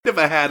If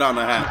I had on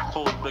a hat.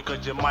 Tell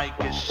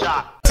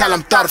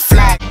him throw the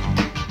flag.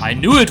 I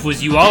knew it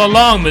was you all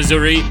along,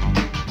 Missouri. More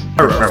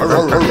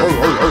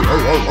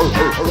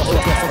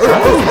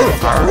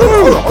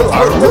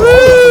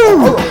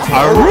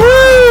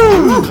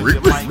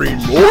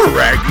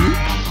Raggy.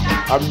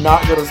 I'm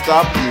not gonna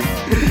stop you.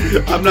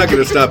 I'm not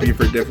gonna stop you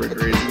for different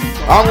reasons.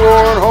 I'm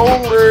going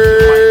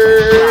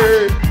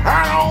hungry.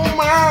 I don't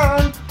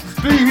mind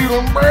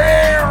stealing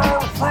beer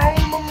from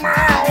the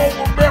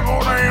mouth of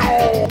Bethlehem.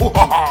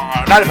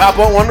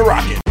 95.1 The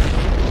Rocket.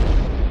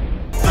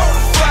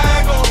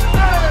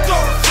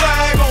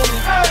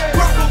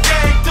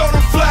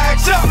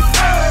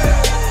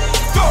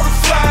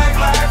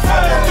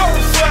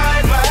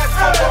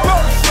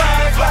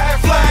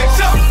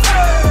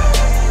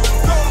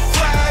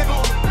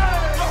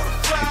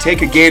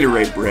 Take a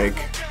Gatorade break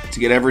to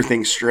get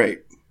everything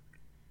straight.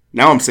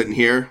 Now I'm sitting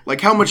here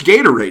like, how much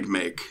Gatorade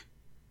make?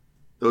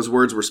 Those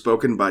words were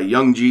spoken by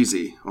young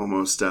Jeezy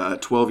almost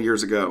 12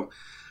 years ago.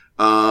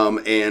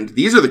 And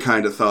these are the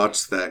kind of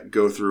thoughts that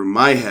go through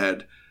my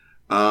head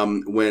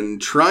when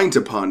trying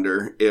to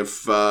ponder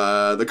if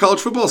the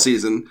college football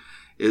season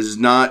is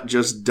not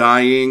just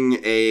dying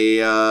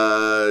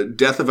a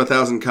death of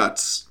 1,000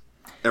 cuts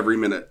every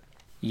minute.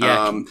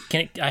 Yeah,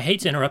 I hate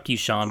to interrupt you,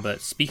 Sean,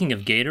 but speaking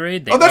of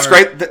Gatorade,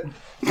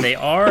 they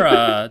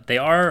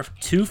are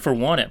 2 for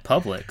 $1 at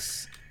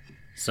Publix.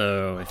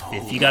 So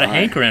if you got a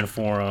hankering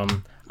for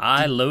them,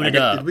 I loaded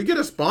up. Did we get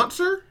a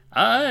sponsor?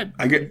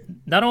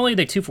 Not only are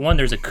they 2 for $1,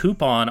 there's a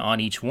coupon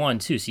on each one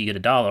too, so you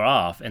get $1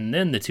 off, and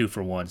then the 2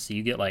 for $1, so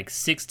you get like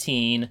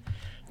 16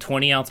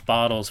 20-ounce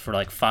bottles for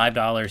like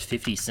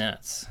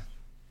 $5.50.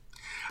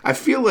 I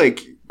feel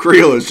like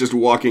Creel is just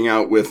walking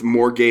out with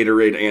more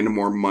Gatorade and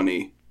more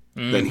money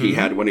than he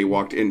had when he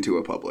walked into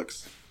a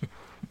Publix.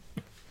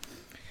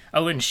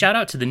 Oh, and shout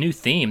out to the new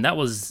theme. That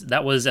was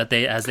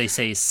as they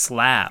say,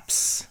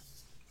 slaps.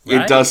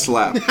 Right? It does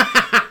slap.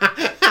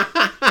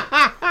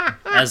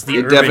 As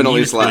the urban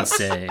youth would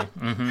say.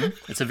 Mm-hmm.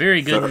 It's a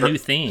very good new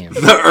theme.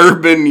 The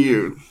urban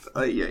youth.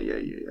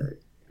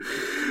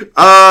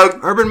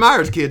 Urban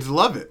Meyer's kids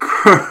love it.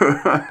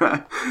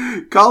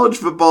 College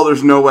football,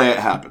 there's no way it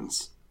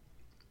happens.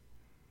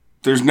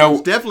 It's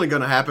definitely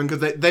going to happen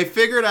because they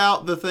figured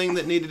out the thing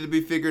that needed to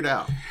be figured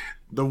out.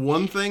 The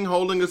one thing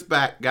holding us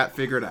back got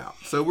figured out.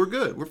 So we're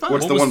good. We're fine.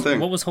 What's the one thing?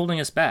 What was holding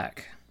us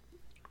back?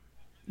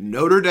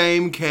 Notre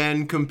Dame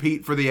can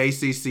compete for the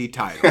ACC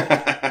title.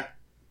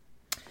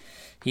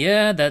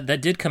 Yeah,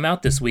 that did come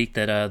out this week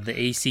that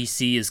the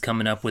ACC is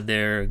coming up with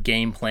their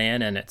game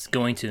plan, and it's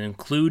going to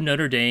include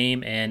Notre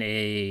Dame and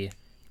a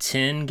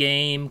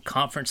 10-game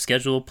conference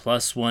schedule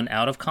plus one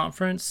out of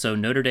conference. So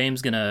Notre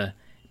Dame's going to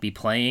be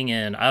playing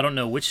in, I don't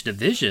know which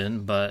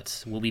division,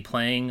 but will be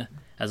playing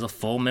as a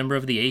full member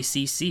of the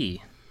ACC.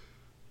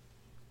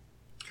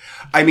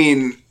 I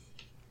mean,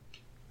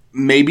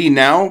 maybe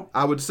now.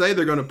 I would say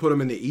they're going to put them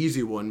in the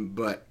easy one,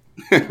 but...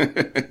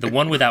 The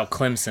one without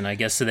Clemson, I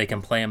guess, so they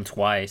can play them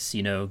twice,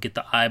 get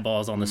the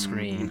eyeballs on the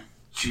screen.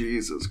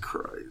 Jesus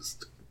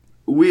Christ.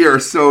 We are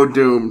so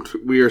doomed.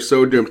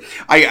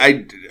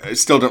 I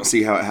still don't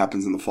see how it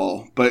happens in the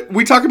fall, but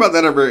we talk about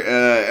that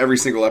every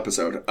single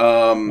episode.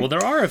 Well,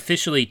 there are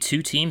officially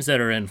 2 teams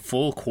that are in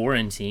full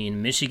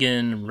quarantine.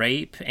 Michigan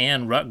Rape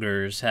and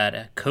Rutgers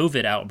had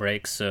COVID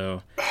outbreaks,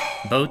 so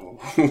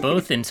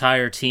both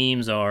entire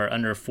teams are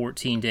under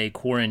 14-day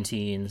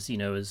quarantines,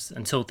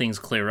 until things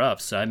clear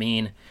up. So, I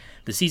mean,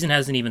 the season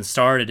hasn't even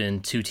started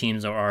and 2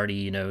 teams are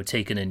already,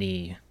 taking a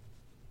knee.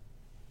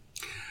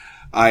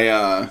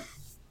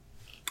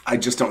 I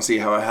just don't see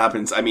how it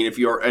happens. I mean,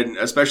 and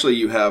especially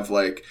you have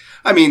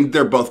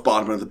they're both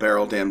bottom of the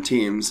barrel damn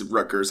teams.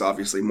 Rutgers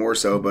obviously more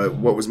so, but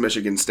what was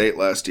Michigan State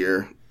last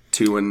year?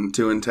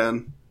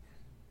 2-10.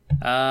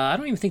 I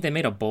don't even think they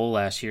made a bowl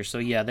last year. So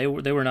yeah, they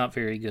were not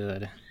very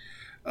good.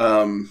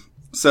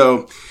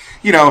 So,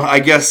 I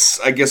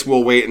guess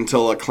we'll wait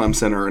until a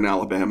Clemson or an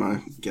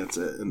Alabama gets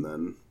it, and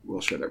then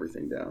we'll shut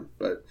everything down.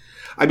 But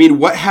I mean,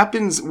 what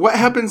happens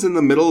in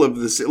the middle of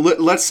this?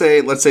 Let's say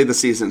the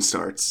season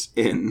starts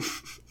in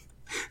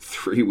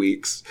 3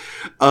 weeks.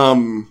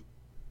 What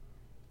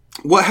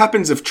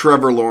happens if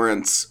Trevor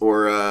Lawrence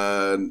or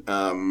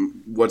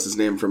what's his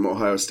name from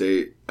Ohio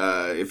State,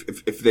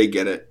 if they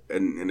get it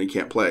and he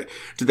can't play?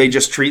 Do they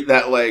just treat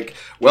that like,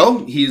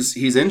 well,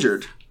 he's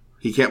injured,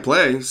 he can't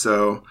play?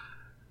 So,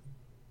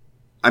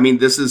 I mean,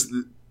 this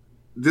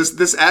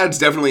adds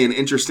definitely an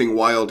interesting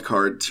wild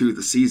card to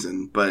the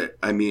season, but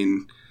I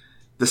mean,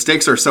 the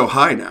stakes are so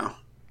high now.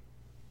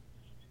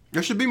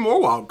 There should be more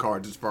wild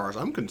cards as far as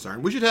I'm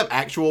concerned. We should have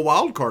actual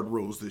wild card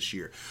rules this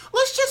year.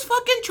 Let's just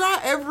fucking try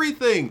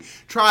everything.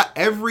 Try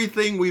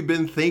everything we've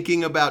been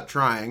thinking about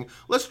trying.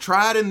 Let's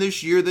try it in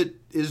this year that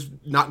is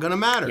not going to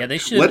matter. Yeah, they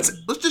should. Let's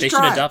just they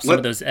should adopt some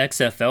of those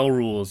XFL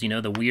rules.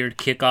 The weird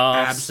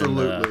kickoffs.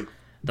 Absolutely. And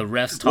the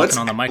refs talking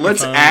on the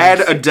microphones. Let's add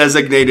a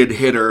designated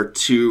hitter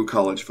to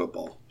college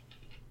football.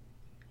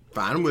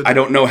 Fine with. I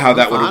don't know how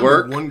that would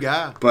work. One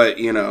guy, but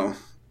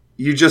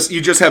you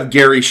just have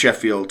Gary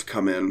Sheffield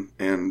come in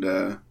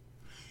and.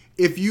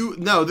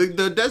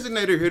 The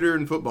designated hitter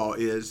in football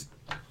is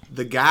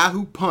the guy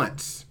who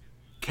punts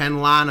can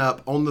line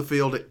up on the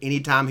field at any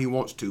time he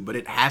wants to, but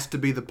it has to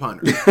be the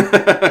punter.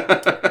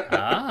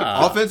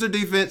 Offense or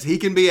defense, he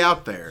can be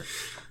out there.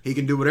 He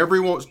can do whatever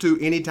he wants to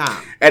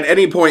anytime. At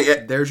any point,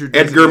 there's your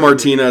Edgar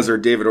Martinez or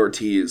David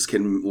Ortiz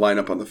can line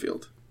up on the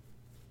field.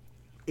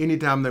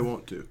 Anytime they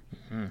want to.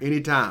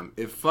 Anytime.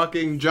 If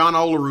fucking John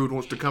Olerud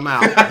wants to come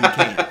out, he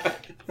can.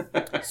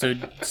 So,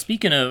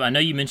 speaking of, I know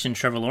you mentioned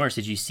Trevor Lawrence.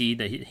 Did you see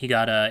that he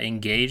got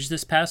engaged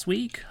this past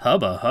week?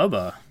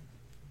 Hubba.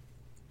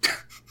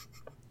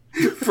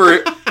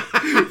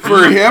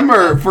 for him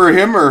or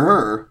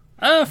her?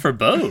 For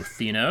both,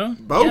 you know.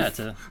 Both.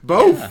 Yeah,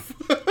 Both.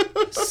 Yeah.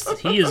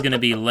 He is going to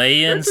be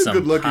laying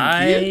some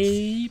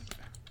pipe.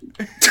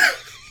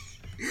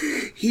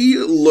 He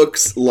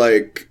looks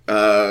like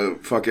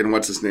fucking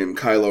what's his name,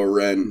 Kylo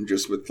Ren,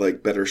 just with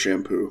like better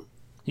shampoo.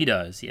 He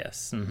does,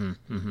 yes.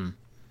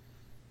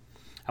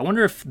 I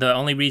wonder if the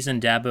only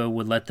reason Dabo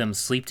would let them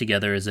sleep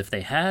together is if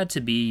they had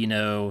to be, you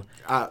know,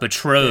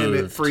 betrothed.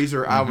 Damn it,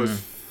 Freezer, I was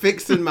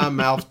fixing my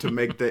mouth to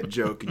make that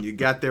joke, and you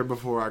got there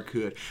before I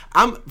could.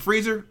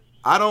 Freezer,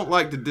 I don't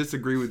like to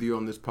disagree with you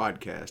on this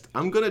podcast.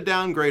 I'm going to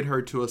downgrade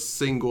her to a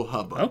single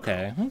hubba.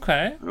 Okay.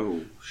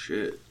 Oh,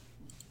 shit.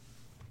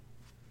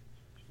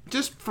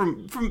 Just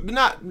from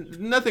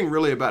nothing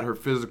really about her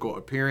physical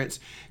appearance.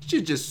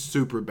 She's just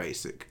super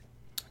basic.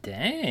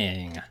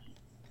 Dang.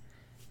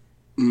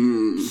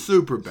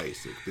 Super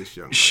basic, this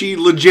young lady. She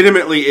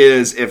legitimately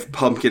is if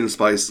pumpkin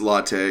spice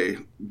latte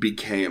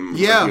became a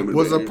human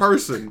was being. A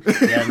person.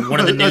 Yeah,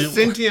 one of the new, a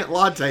sentient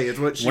latte is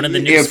what she one of the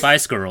is. new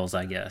Spice Girls,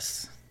 I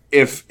guess.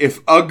 If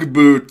Ugg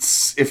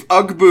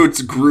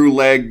boots grew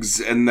legs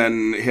and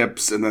then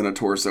hips and then a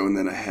torso and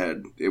then a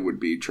head, it would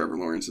be Trevor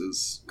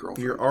Lawrence's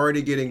girlfriend. You're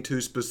already getting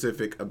too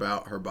specific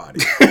about her body.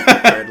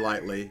 Tread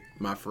lightly,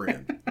 my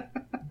friend.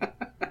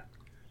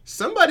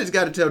 Somebody's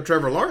got to tell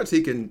Trevor Lawrence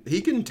he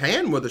can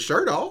tan with a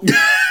shirt off. You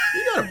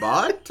got a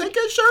bod. Take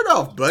that shirt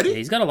off, buddy. Yeah,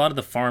 he's got a lot of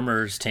the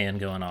farmer's tan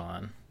going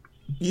on.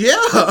 Yeah.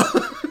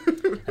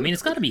 I mean,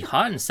 it's got to be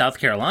hot in South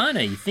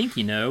Carolina. You think,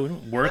 you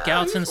know,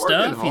 workouts and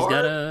stuff. He's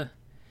got to...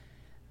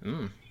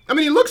 I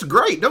mean, he looks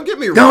great. Don't get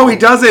me wrong. No, he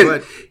doesn't.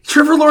 But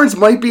Trevor Lawrence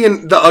might be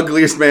the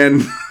ugliest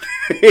man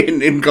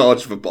in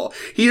college football.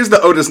 He is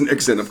the Otis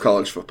Nixon of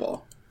college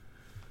football.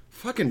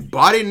 fucking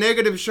body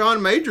negative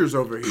Sean Majors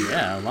over here.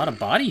 Yeah, a lot of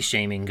body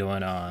shaming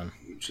going on.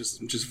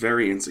 Just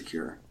very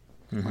insecure.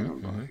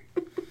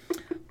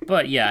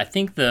 But yeah, I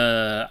think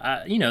there's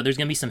going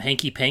to be some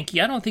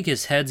hanky-panky. I don't think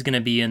his head's going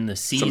to be in the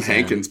season. Some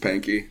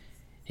Hankins-panky.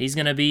 He's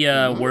going to be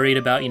worried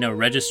about,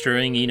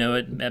 registering,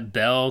 at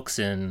Belk's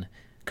and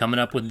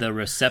coming up with the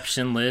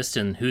reception list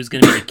and who's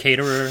going to be the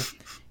caterer.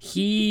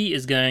 He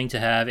is going to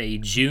have a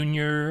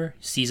junior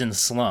season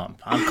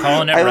slump. I'm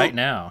calling it right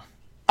now.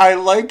 I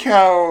like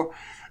how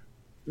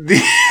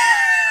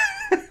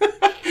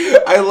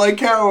I like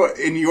how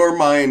in your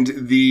mind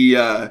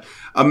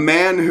a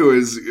man who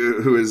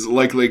is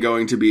likely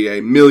going to be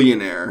a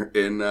millionaire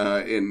in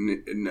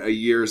a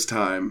year's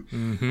time,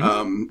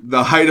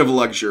 the height of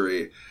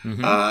luxury,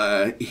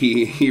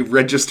 he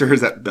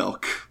registers at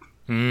Belk.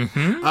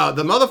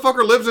 The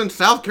motherfucker lives in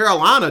South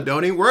Carolina,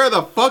 don't he? Where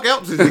the fuck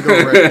else is he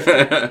going to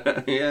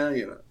register?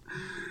 Yeah,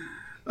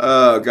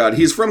 Oh, God.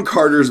 He's from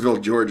Cartersville,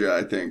 Georgia,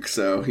 I think.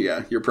 So,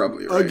 yeah, you're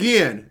probably right.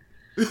 Again,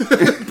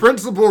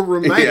 principle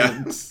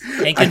remains.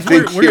 Yeah.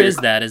 Hankins, where is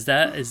that? Is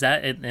that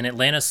an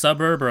Atlanta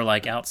suburb or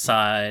like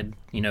outside,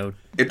 an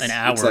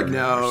hour like,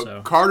 or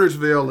so?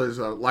 Cartersville is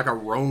like a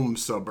Rome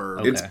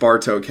suburb. Okay. It's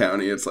Bartow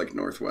County. It's like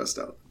northwest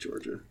out of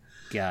Georgia.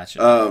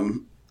 Gotcha.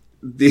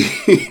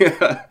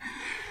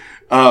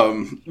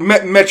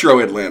 Metro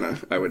Atlanta,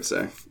 I would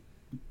say.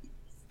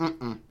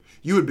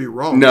 You would be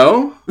wrong.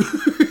 No?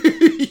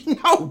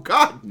 No,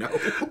 God, no.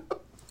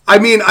 I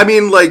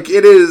mean, like,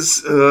 it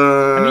is...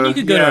 you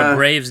could go to a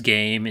Braves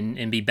game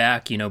and be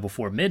back,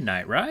 before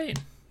midnight, right?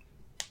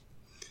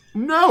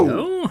 No.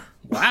 No?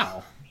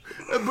 Wow.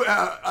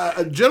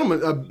 A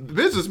gentleman, a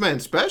businessman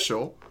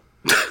special.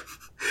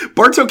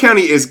 Bartow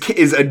County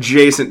is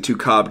adjacent to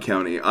Cobb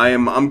County.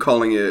 I'm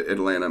calling it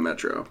Atlanta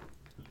Metro.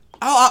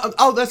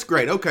 Oh, that's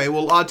great. Okay,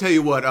 well, I'll tell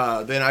you what,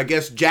 then I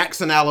guess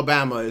Jackson,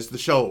 Alabama is the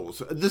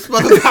Shoals. This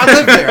motherfucker, I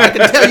live there. I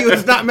can tell you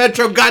it's not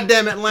Metro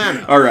goddamn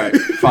Atlanta. All right,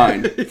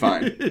 fine.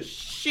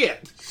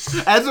 Shit.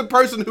 As a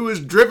person who has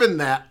driven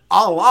that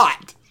a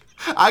lot,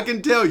 I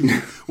can tell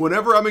you,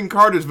 whenever I'm in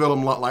Cartersville,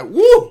 I'm like,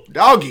 woo,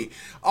 doggy,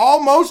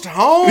 almost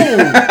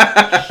home.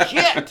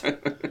 Shit.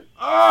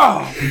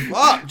 Oh,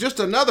 fuck,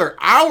 just another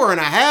hour and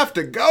a half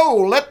to go.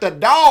 Let the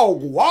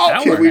dog walk.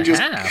 Hour and a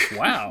half,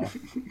 wow.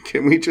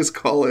 Can we just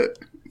call it...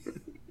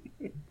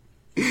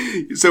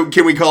 So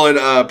can we call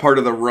it part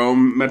of the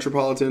Rome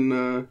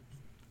metropolitan...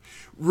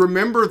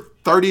 Remember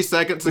 30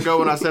 seconds ago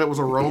when I said it was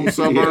a Rome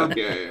suburb?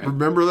 Yeah.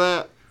 Remember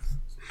that?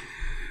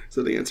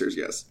 So the answer is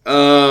yes.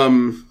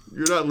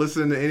 You're not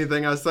listening to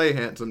anything I say,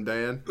 handsome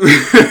Dan.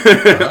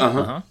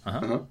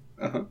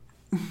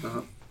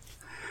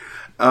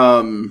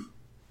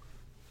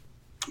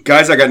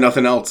 Guys, I got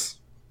nothing else.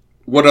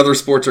 What other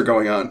sports are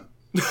going on?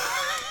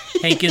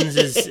 Hankins,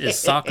 is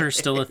soccer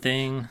still a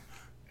thing?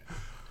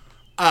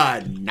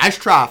 Nice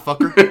try,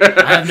 fucker.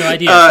 I have no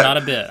idea. It's not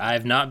a bit. I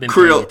have not been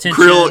paying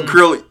attention.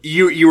 Krill,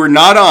 you were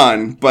not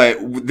on, but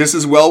this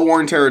is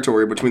well-worn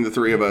territory between the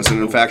three of us. And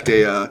in fact,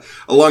 a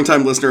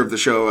longtime listener of the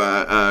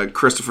show,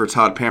 Christopher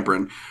Todd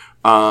Pamperin,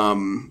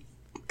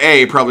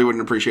 A, probably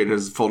wouldn't appreciate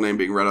his full name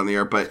being read on the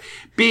air, but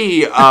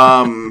B,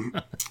 I'm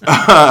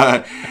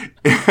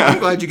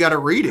glad you got to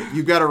read it.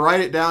 You got to write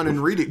it down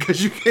and read it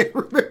because you can't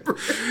remember.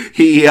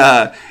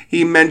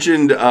 He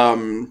mentioned,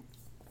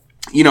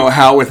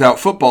 how without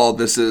football,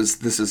 this is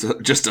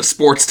just a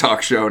sports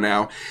talk show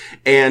now.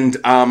 And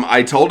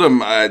I told him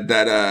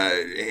that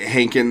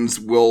Hankins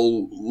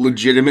will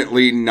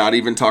legitimately not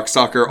even talk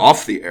soccer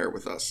off the air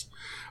with us.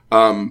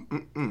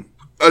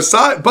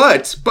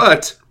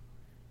 But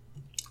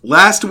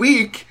last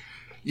week,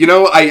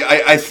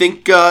 I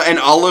think an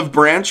olive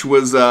branch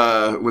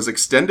was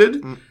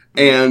extended.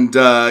 And,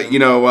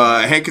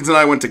 Hankins and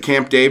I went to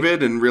Camp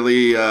David and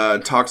really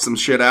talked some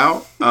shit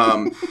out.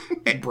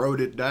 Broed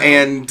it down.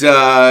 And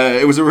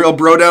it was a real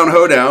bro down,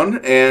 ho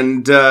down.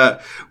 And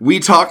we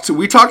talked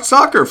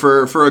soccer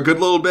for a good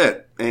little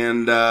bit.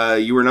 And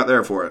you were not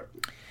there for it.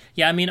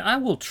 Yeah, I mean, I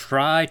will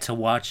try to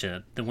watch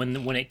it.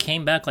 When it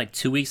came back like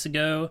 2 weeks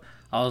ago,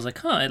 I was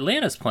like,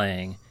 Atlanta's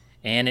playing.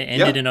 And it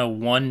ended in a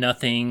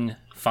 1-0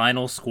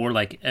 final score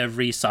like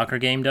every soccer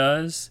game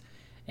does.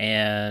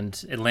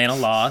 And Atlanta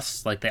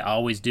lost like they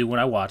always do when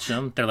I watch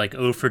them. They're like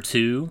 0 for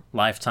 2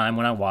 lifetime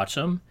when I watch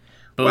them.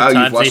 Both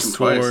times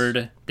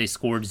they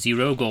scored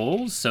 0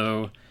 goals.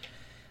 So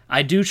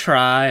I do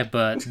try,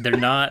 but they're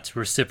not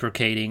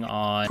reciprocating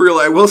on.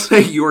 Really, I will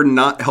say you're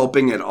not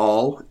helping at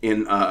all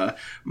in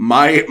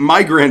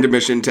my grand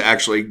mission to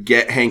actually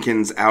get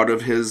Hankins out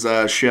of his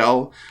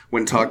shell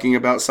when talking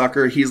about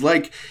soccer. He's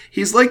like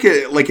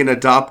an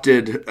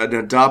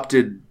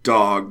adopted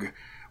dog.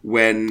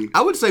 When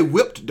I would say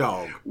whipped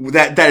dog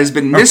that has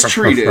been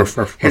mistreated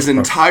his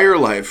entire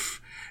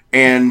life,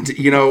 and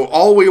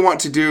all we want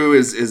to do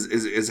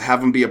is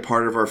have him be a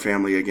part of our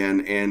family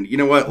again. And you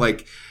know what?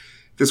 Like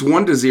this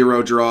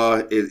 1-0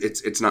 draw,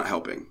 it's not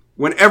helping.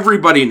 When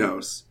everybody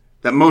knows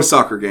that most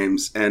soccer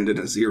games end in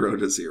a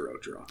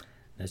 0-0 draw.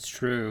 That's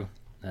true.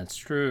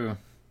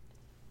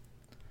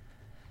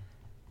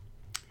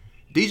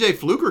 DJ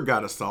Fluker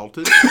got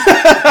assaulted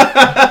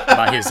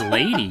by his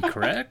lady,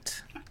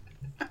 correct?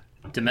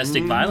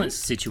 Domestic violence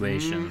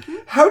situation.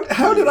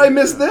 How did I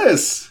miss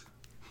this?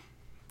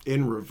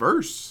 In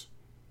reverse.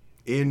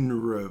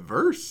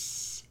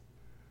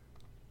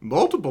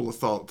 Multiple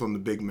assaults on the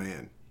big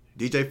man.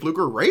 DJ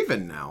Fluker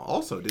Raven now.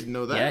 Also, didn't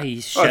know that. Yeah,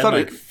 he's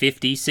shed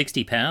 50,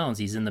 60 pounds.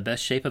 He's in the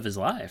best shape of his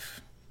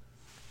life.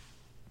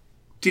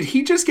 Did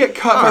he just get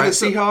cut by the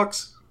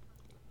Seahawks?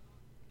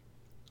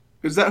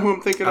 Is that who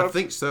I'm thinking of? I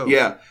think so.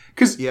 Yeah.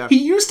 Because he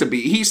used to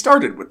be. He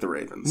started with the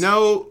Ravens.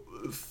 No,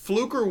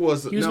 Fluker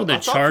was... He was with the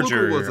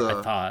Chargers,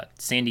 I thought.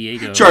 San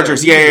Diego.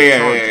 Chargers,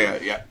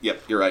 yeah.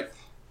 Yep, you're right.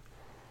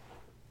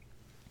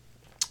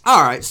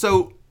 All right,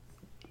 so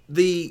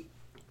the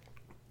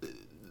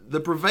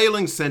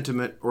prevailing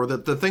sentiment, or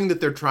the thing that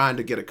they're trying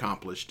to get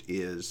accomplished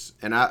is,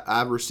 and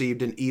I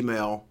received an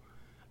email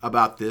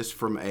about this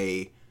from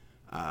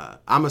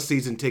I'm a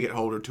season ticket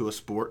holder to a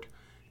sport,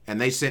 and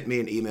they sent me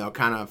an email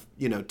kind of,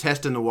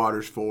 testing the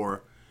waters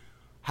for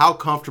how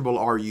comfortable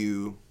are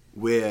you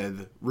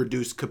with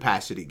reduced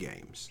capacity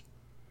games.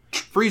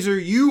 Freezer,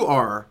 you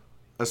are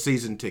a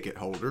season ticket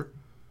holder.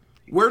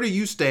 Where do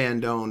you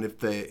stand on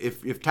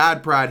if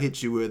Tide Pride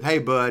hits you with, hey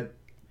bud,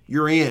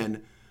 you're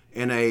in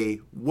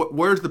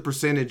where's the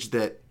percentage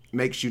that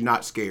makes you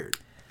not scared?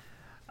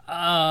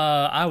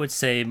 I would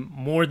say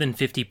more than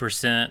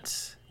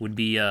 50% would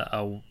be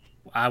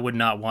I would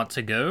not want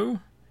to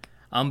go.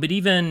 But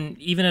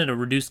even at a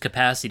reduced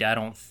capacity, I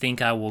don't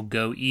think I will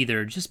go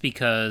either, just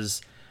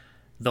because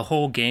the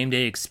whole game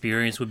day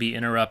experience would be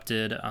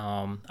interrupted.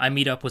 I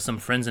meet up with some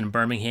friends in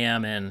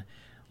Birmingham, and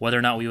whether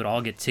or not we would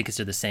all get tickets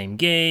to the same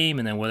game,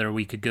 and then whether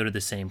we could go to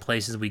the same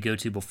places we go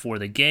to before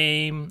the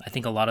game, I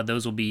think a lot of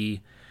those will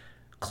be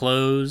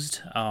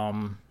closed.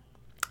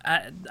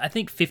 I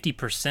think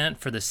 50%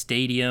 for the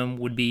stadium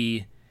would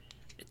be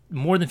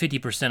more than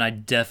 50%. I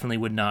definitely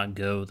would not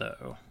go,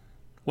 though.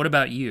 What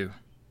about you?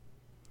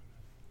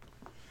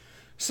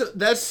 So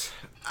that's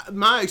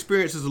my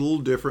experience is a little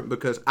different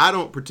because I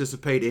don't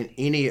participate in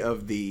any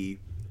of the.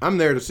 I'm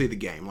there to see the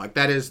game. Like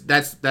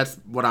that's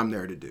what I'm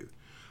there to do.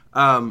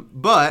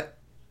 But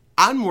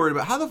I'm worried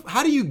about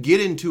how do you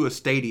get into a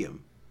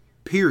stadium,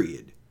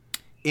 period,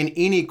 in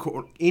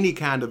any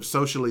kind of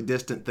socially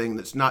distant thing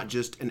that's not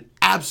just an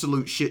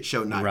absolute shit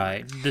show night.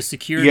 Right. The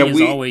security is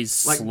always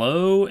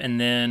slow,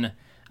 and then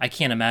I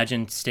can't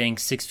imagine staying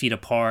 6 feet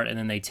apart, and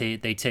then they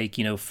take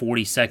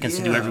 40 seconds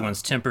to do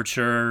everyone's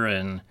temperature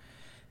and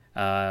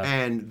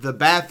the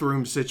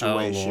bathroom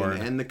situation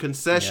and the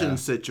concession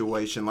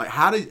situation. Like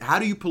how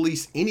do you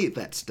police any of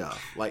that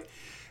stuff? Like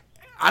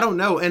I don't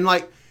know. And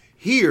like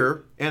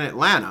here in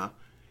Atlanta,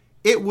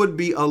 it would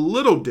be a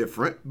little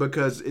different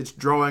because it's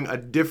drawing a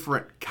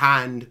different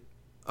kind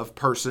of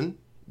person,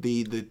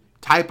 the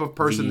type of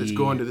person that's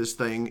going to this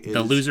thing is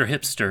the loser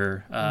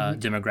hipster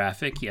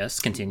demographic. Yes,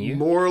 continue.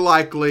 More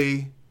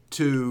likely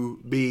to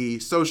be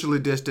socially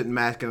distant and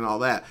masking and all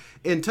that.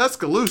 In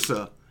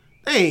Tuscaloosa,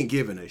 they ain't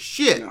giving a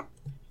shit. No.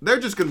 They're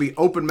just going to be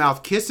open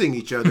mouth kissing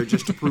each other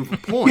just to prove a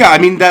point. Yeah, I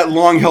mean, that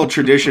long held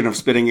tradition of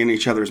spitting in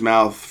each other's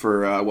mouth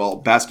for,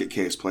 basket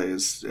case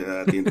plays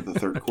at the end of the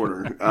third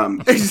quarter.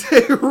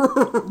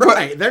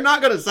 Right. They're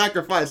not going to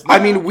sacrifice that. I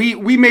mean,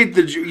 we made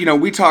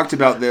we talked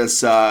about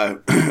this. I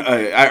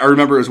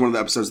remember it was one of the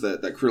episodes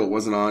that Krill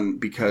wasn't on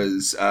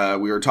because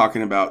we were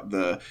talking about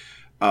the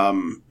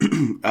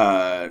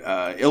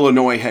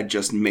Illinois had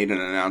just made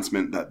an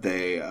announcement that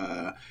they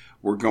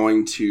were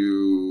going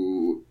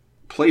to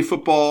play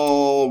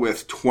football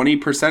with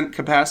 20%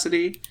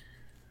 capacity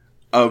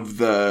of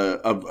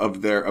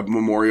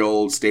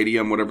Memorial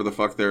Stadium, whatever the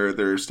fuck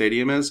their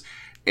stadium is,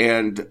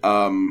 and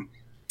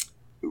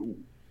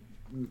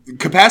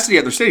capacity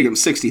at their stadium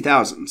is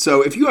 60,000.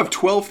 So if you have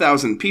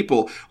 12,000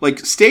 people, like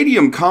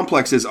stadium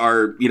complexes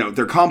are,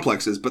 they're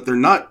complexes, but they're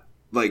not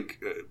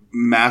like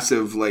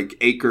massive like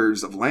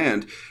acres of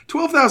land.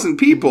 12,000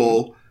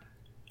 people,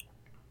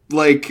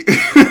 like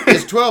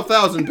it's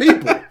 12,000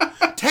 people.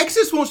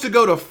 Texas wants to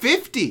go to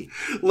 50.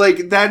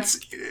 Like that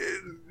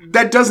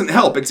doesn't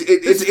help.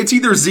 It's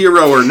either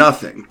zero or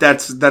nothing.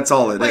 That's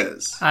all it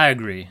is. I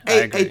agree.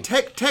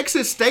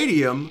 Texas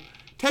Stadium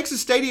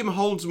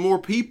holds more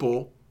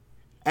people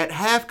at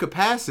half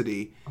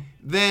capacity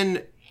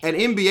than an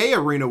NBA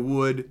arena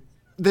would,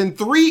 than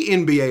 3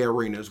 NBA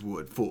arenas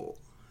would full.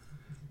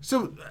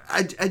 So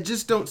I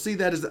just don't see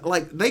that as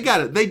like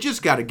they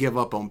just got to give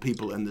up on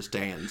people in the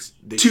stands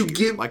to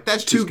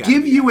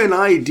give you an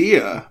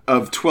idea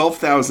of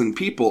 12,000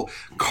 people.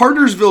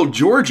 Cartersville,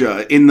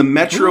 Georgia, in the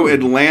Metro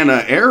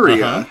Atlanta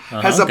area,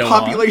 has a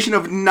population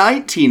of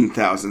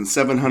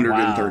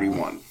 19,731.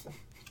 Wow.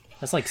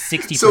 That's like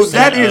 60% so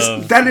that is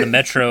the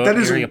metro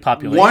area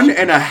population.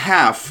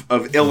 1.5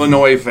 of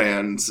Illinois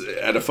fans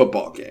at a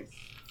football game.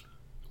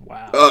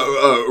 Wow.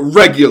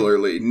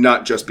 Regularly,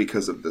 not just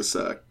because of this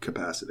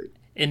capacity.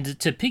 And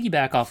to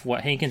piggyback off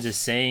what Hankins is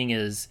saying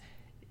is,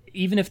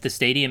 even if the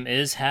stadium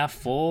is half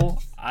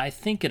full, I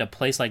think at a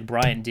place like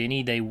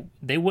Bryant-Denny,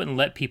 they wouldn't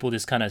let people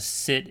just kind of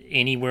sit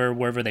anywhere,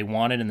 wherever they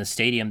wanted in the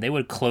stadium. They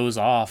would close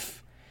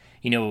off,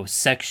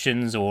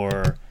 sections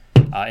or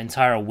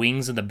entire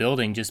wings of the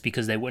building just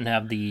because they wouldn't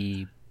have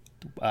the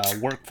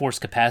workforce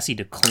capacity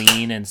to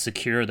clean and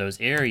secure those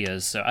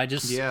areas. So I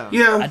just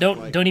I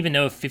don't even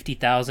know if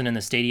 50,000 in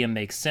the stadium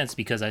makes sense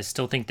because I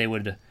still think they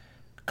would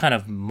kind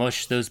of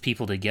mush those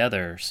people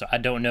together. So I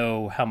don't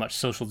know how much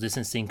social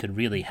distancing could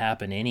really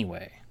happen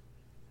anyway.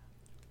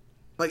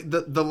 Like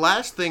the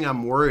last thing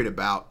I'm worried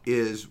about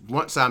is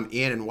once I'm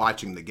in and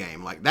watching the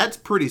game. Like that's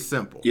pretty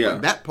simple. Yeah.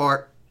 Like, that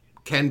part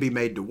can be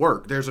made to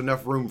work. There's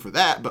enough room for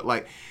that, but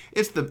like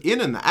it's the in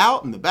and the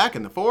out and the back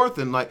and the forth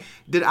and like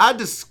did I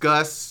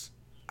discuss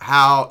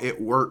how it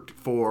worked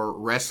for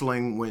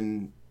wrestling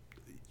when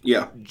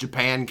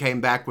Japan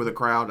came back with a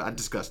crowd? I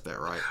discussed that,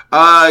 right?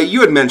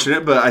 You had mentioned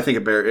it, but I think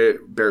it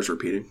bears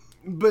repeating.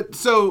 But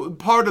so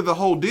part of the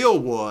whole deal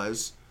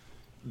was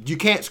you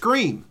can't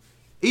scream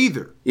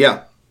either.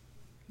 Yeah.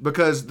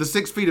 Because the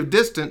 6 feet of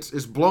distance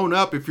is blown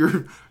up if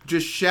you're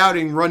just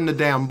shouting, run the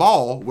damn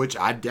ball, which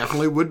I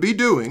definitely would be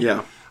doing.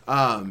 Yeah.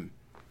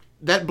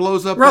 That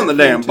blows up. Run the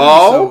damn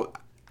ball. So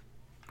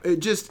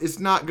it's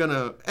not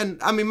gonna.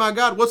 And I mean, my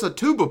God, what's a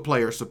tuba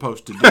player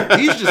supposed to do?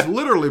 He's just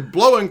literally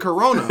blowing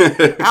Corona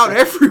out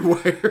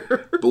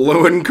everywhere.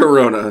 Blowing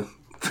Corona,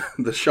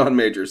 the Sean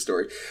Major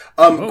story.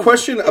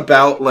 Question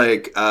about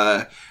like,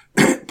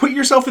 put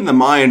yourself in the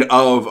mind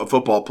of a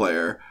football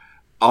player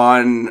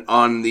on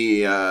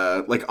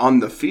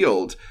the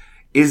field.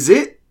 Is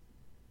it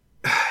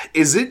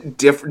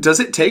different? Does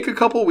it take a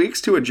couple weeks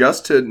to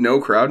adjust to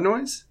no crowd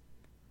noise?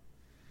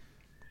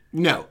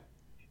 No,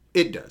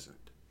 it doesn't.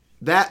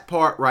 That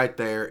part right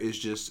there is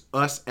just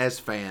us as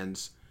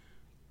fans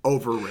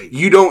overrated.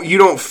 You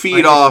don't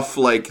feed off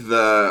like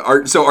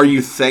the. So are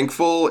you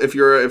thankful if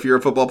you're a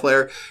football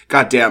player?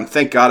 God damn!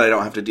 Thank God I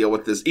don't have to deal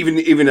with this. Even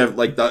if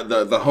like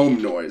the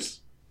home noise.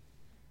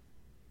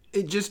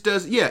 It just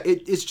does. Yeah,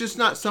 it's just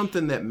not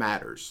something that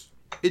matters.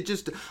 It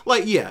just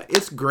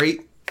it's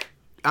great.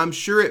 I'm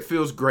sure it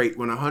feels great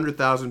when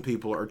 100,000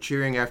 people are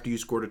cheering after you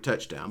scored a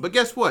touchdown. But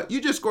guess what?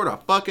 You just scored a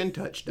fucking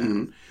touchdown.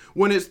 Mm-hmm.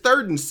 When it's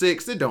 3rd and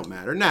 6, it don't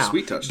matter. Now,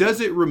 sweet touchdown. Does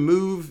it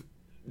remove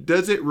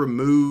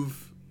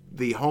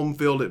the home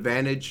field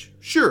advantage?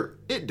 Sure,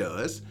 it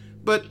does.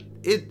 But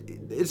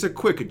it's a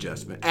quick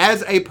adjustment.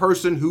 As a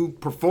person who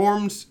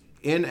performs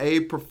in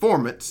a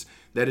performance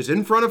that is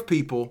in front of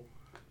people,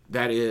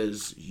 that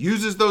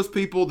uses those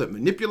people, that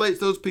manipulates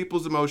those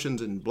people's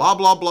emotions and blah,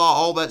 blah, blah,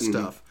 all that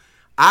stuff,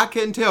 I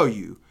can tell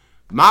you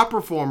my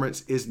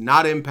performance is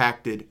not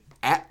impacted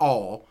at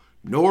all,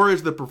 nor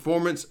is the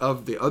performance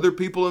of the other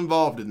people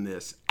involved in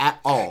this at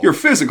all. Your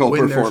physical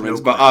performance,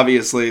 but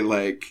obviously,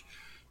 like,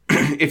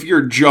 if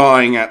you're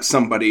jawing at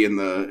somebody in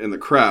the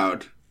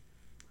crowd,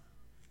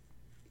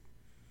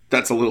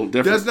 That's a little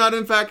different. Does not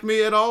impact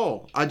me at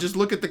all. I just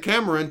look at the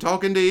camera and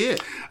talk into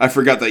it. I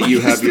forgot that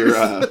you have your.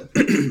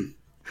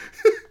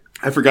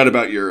 I forgot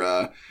about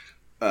your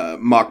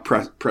mock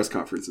press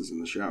conferences in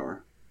the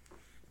shower.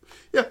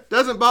 Yeah,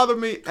 doesn't bother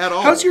me at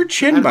all. How's your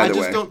chin, by the way?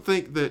 I just don't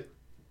think that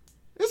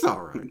it's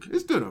all right. Okay.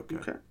 It's doing okay.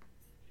 Okay.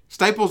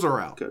 Staples are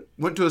out. Good.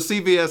 Went to a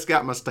CVS,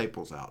 got my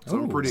staples out. So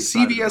I'm pretty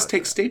excited. CVS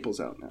takes staples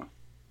out now.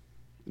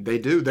 They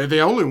do. They're the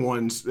only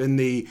ones in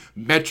the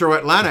metro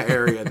Atlanta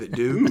area that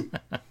do.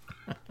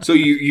 So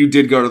you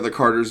did go to the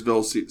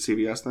Cartersville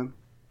CVS then?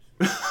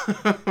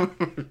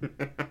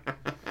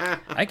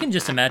 I can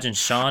just imagine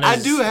Sean. I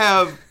do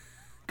have.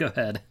 Go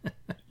ahead.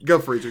 Go,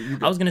 Freezer. You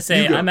go. I was gonna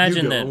say, I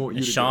imagine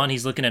that Sean,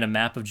 he's looking at a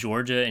map of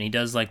Georgia and he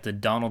does like the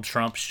Donald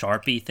Trump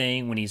Sharpie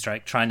thing when he's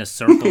like trying to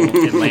circle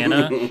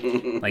Atlanta,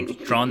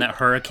 like drawing that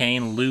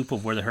hurricane loop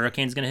of where the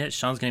hurricane's gonna hit.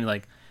 Sean's gonna be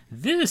like,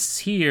 "This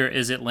here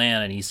is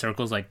Atlanta," and he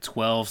circles like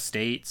 12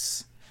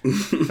 states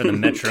for the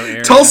metro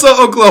area. Tulsa,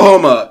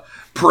 Oklahoma,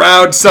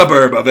 proud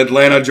suburb of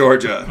Atlanta,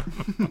 Georgia.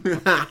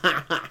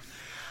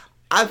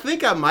 I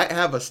think I might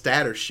have a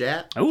stat or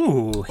shat.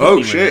 Ooh!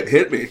 Oh shit!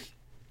 Hit me.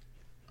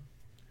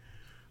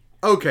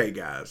 Okay,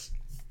 guys.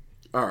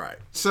 All right.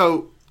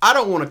 So I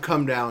don't want to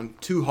come down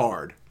too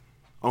hard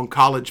on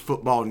College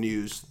Football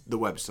News, the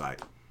website.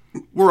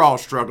 We're all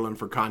struggling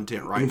for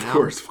content right now. Of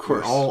course.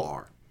 We all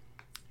are.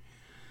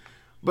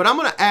 But I'm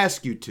going to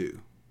ask you two.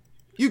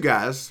 You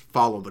guys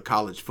follow the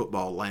college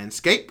football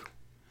landscape.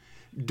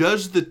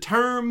 Does the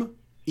term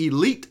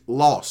elite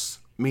loss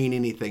mean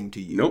anything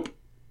to you? Nope.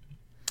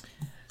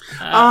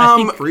 I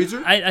think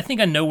Freezer? I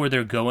think I know where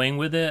they're going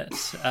with it.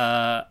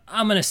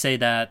 I'm gonna say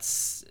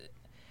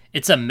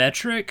it's a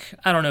metric.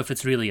 I don't know if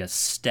it's really a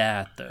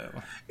stat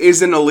though.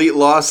 Is an elite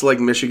loss like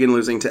Michigan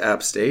losing to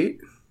App State?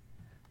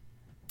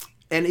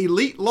 An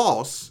elite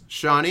loss,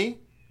 Shawnee,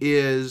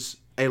 is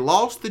a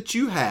loss that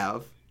you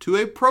have to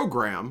a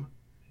program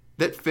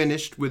that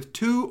finished with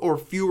 2 or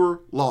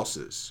fewer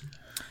losses.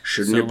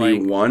 Shouldn't it be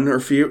one or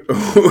few?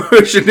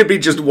 Shouldn't it be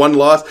just one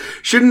loss?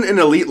 Shouldn't an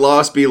elite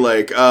loss be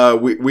like,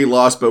 we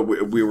lost, but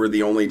we were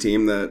the only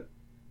team that...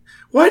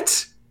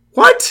 What?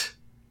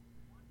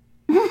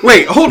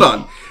 Wait, hold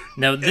on.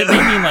 No, they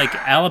mean like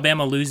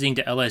Alabama losing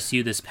to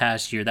LSU this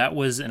past year. That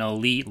was an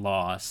elite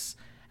loss.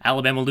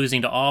 Alabama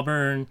losing to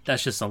Auburn,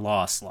 that's just a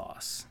loss.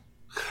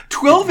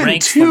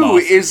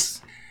 12-2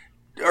 is...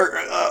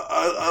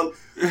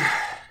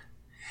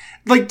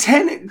 like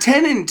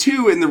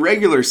 10-2 in the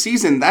regular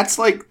season. That's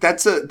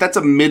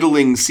a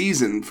middling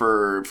season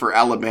for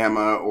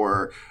Alabama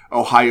or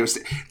Ohio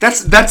State.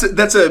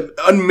 That's a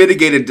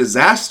unmitigated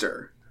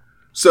disaster.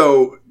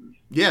 So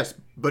yes,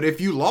 but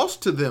if you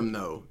lost to them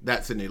though,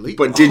 that's an elite.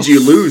 But loss. did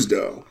you lose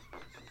though?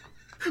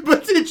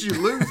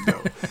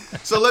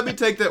 So let me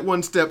take that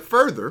one step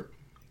further.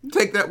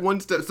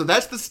 So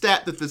that's the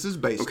stat that this is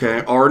based on.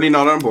 Okay, already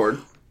not on board.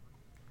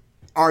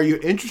 Are you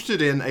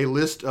interested in a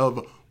list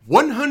of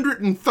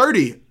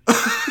 130,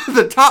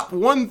 the top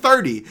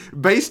 130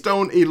 based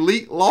on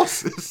elite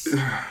losses?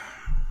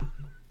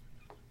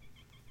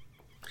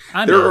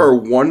 I'm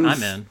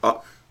in.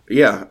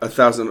 Yeah,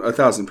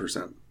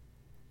 1,000%.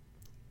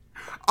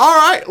 All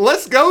right,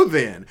 let's go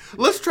then.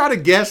 Let's try to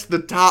guess the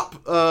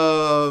top.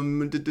 We're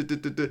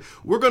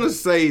gonna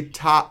say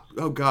top.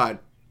 Oh God,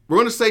 we're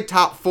gonna say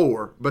top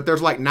 4, but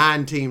there's like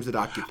 9 teams that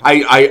occupy.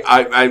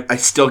 I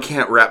still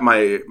can't wrap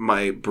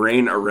my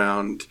brain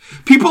around.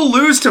 People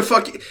lose to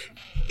fucking.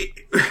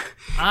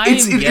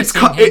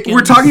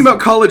 We're talking about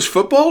college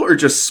football or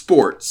just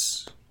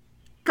sports?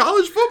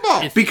 College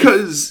football.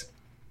 Because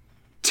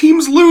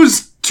teams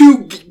lose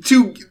to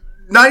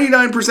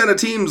 99% of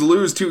teams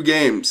lose 2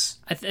 games.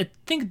 I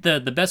think the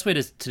best way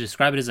to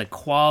describe it is a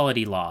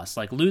quality loss.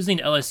 Like losing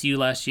to LSU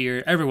last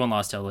year, everyone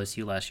lost to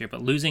LSU last year,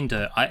 but losing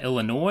to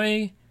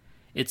Illinois,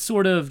 it's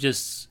sort of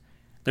just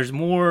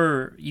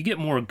you get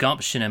more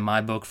gumption in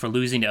my book for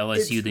losing to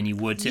LSU than you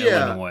would to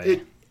Illinois.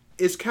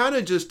 It's kind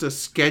of just a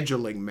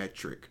scheduling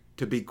metric,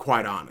 to be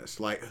quite honest.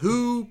 Like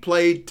who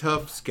played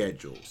tough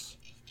schedules,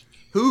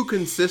 who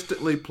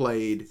consistently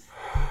played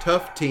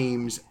tough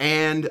teams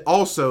and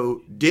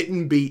also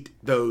didn't beat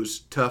those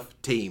tough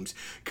teams.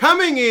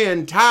 Coming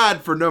in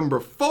tied for number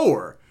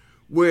 4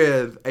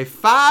 with a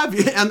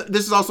 5, and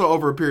this is also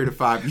over a period of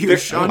 5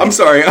 years. Sean, I'm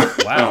sorry.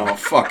 Wow. Oh,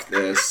 fuck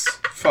this.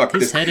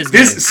 His head is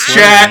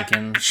Chat.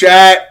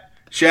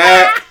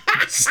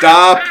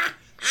 Stop.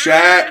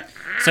 Chat.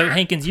 So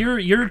Hankins,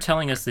 you're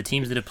telling us the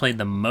teams that have played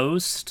the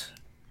most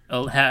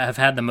have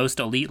had the most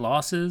elite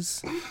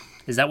losses.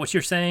 Is that what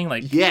you're saying?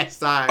 Like,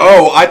 yes,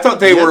 I thought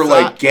they were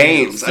like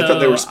games. I thought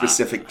they were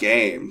specific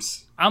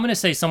games. I'm gonna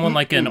say someone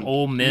like an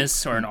Ole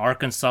Miss or an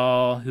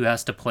Arkansas who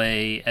has to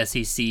play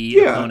SEC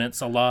opponents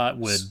a lot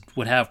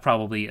would have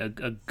probably a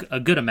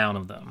good amount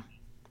of them.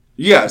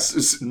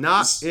 Yes,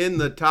 not in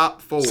the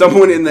top 4.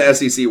 Someone in the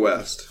SEC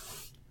West.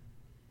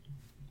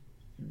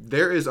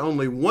 There is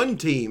only one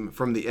team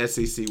from the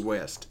SEC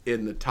West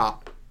in the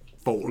top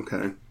 4.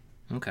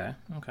 Okay.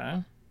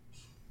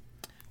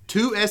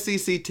 2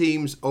 SEC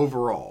teams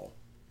overall.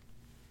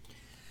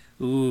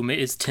 Ooh,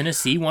 is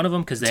Tennessee one of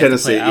them? Because they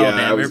Tennessee, have to play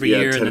Alabama every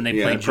year, Ten- and then they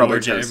yeah, play probably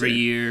Georgia every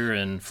Tennessee. year,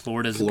 and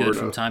Florida's good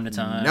from time to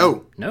time.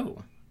 No.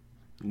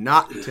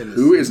 Not Tennessee.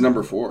 Who is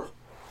number 4?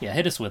 Yeah,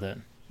 hit us with it.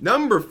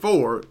 Number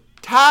 4,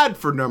 tied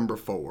for number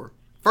 4.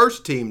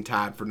 First team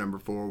tied for number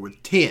 4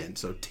 with 10.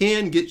 So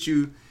 10 gets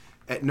you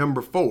at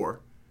number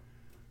 4.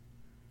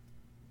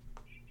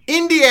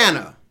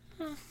 Indiana.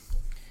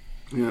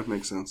 Yeah, that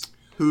makes sense.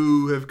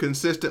 Who have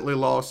consistently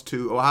lost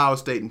to Ohio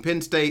State and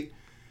Penn State.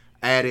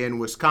 Add in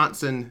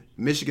Wisconsin,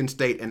 Michigan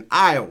State, and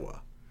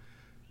Iowa.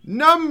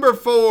 Number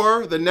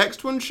 4, the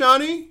next one,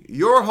 Shawnee,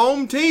 your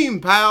home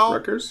team, pal.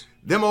 Rutgers?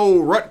 Them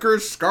old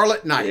Rutgers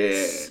Scarlet Yeah,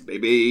 Knights.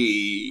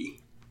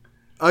 baby.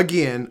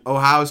 Again,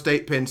 Ohio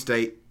State, Penn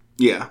State,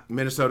 Yeah.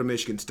 Minnesota,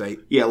 Michigan State.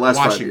 Yeah, last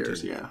 5 Washington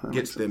years. Yeah. that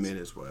gets makes them sense.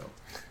 in as well.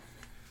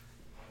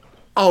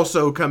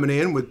 Also coming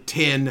in with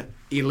 10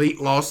 elite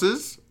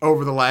losses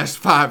over the last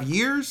 5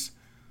 years,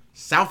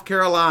 South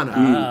Carolina.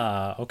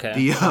 Ah,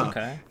 okay.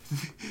 Okay.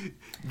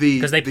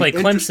 Because they play Clemson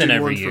interesting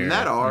every ones year. from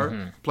that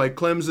are play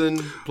Clemson,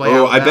 play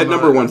Oh, Alabama, I bet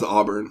number 1's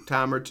Auburn.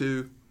 time or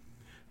two.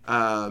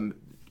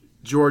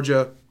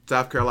 Georgia,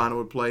 South Carolina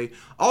would play.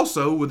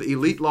 Also with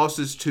elite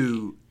losses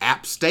to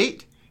App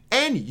State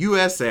and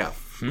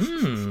USF.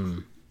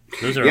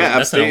 Those are, Yeah, App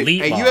that's an State.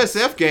 elite A loss.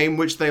 USF game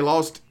which they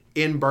lost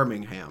in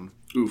Birmingham.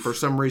 Oof. For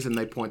some reason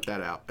they point that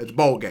out. It's a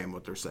bowl game,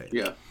 what they're saying.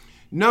 Yeah.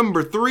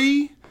 Number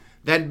 3,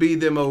 that'd be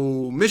them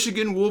old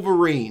Michigan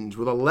Wolverines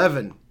with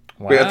 11.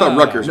 Wait, I thought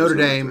Rutgers Notre was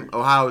number Dame, 3.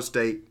 Ohio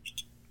State,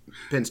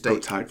 Penn State. Oh,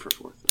 tied for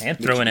 4th. And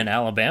throwing in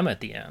Alabama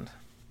at the end.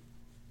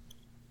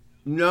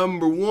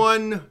 Number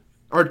 1,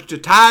 or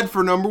tied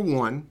for number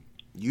 1,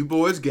 you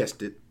boys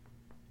guessed it,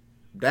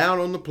 down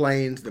on the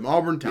plains, them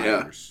Auburn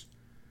Tigers.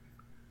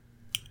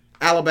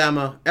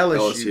 Alabama,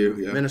 LSU,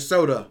 yeah.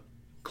 Minnesota,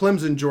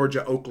 Clemson,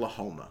 Georgia,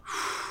 Oklahoma.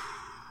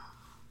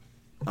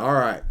 All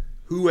right.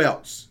 Who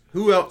else?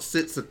 Who else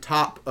sits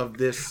atop of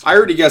this? I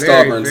already guessed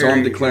very, Auburn, so I'm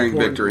very declaring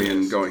important victory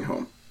and list? going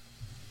home.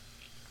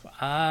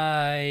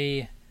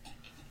 I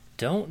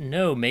don't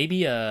know.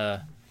 Maybe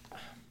I'm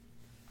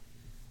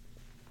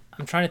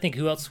trying to think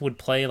who else would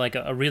play like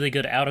a really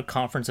good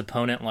out-of-conference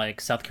opponent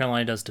like South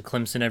Carolina does to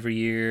Clemson every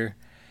year.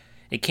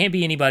 It can't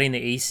be anybody in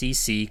the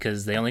ACC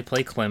because they only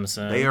play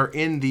Clemson. They are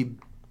in the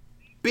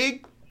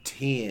Big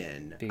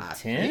Ten. Big I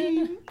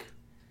 10? think.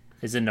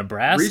 Is it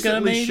Nebraska,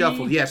 Recently maybe?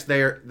 shuffled. Yes,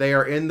 they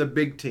are in the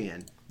Big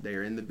Ten. They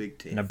are in the Big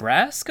Ten.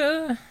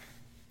 Nebraska?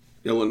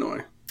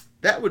 Illinois.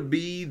 That would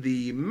be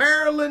the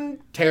Maryland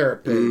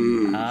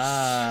Terrapins.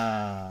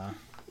 Ah.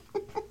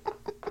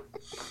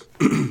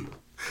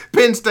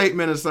 Penn State,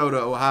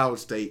 Minnesota, Ohio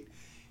State,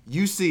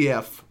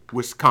 UCF,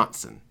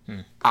 Wisconsin,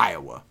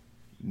 Iowa,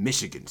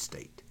 Michigan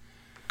State.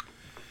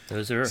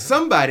 Those are...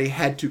 Somebody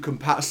had to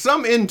compile,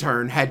 some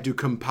intern had to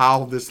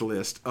compile this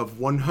list of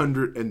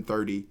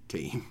 130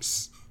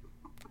 teams.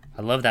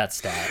 I love that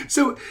stat.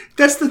 So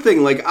that's the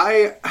thing. Like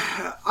I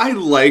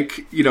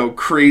like,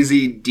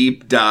 crazy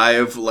deep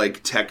dive,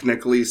 like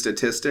technically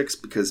statistics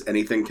because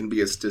anything can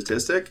be a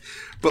statistic.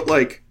 But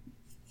like,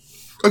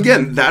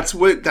 again, that's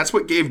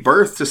what gave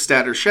birth to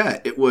Stat or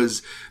Shat. It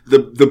was the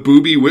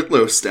Booby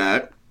Whitlow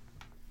stat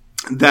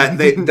that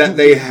they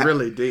had.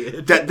 Really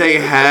did. That they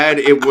had.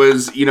 It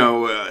was,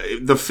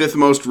 the 5th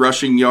most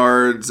rushing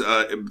yards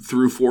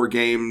through 4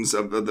 games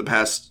of the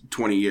past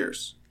 20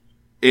 years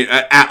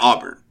at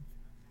Auburn.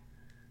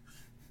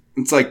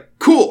 It's like,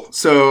 cool.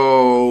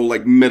 So,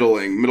 like,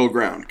 middle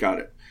ground. Got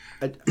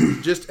it.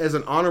 Just as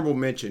an honorable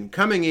mention,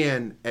 coming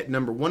in at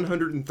number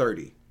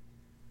 130,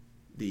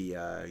 the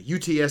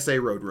UTSA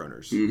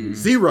Roadrunners.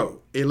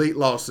 0 elite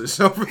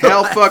losses over the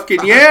Hell last fucking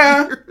 5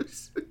 yeah.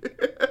 years.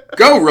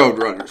 Go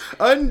Roadrunners.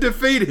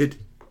 Undefeated,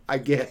 I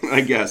guess.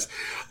 I guess.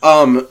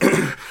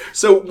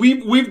 So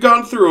we've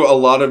gone through a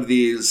lot of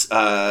these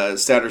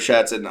Statter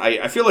Shats, and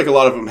I feel like a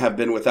lot of them have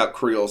been without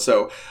Creel.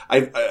 So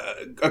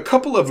a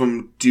couple of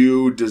them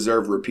do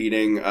deserve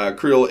repeating.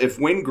 Creel, if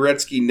Wayne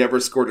Gretzky never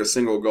scored a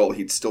single goal,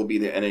 he'd still be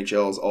the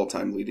NHL's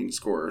all-time leading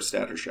scorer.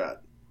 Statter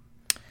Shat.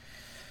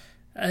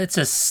 It's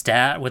a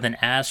stat with an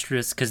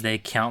asterisk because they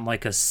count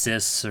like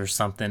assists or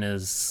something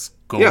as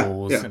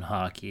goals in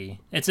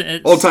hockey. It's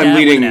all-time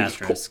leading with an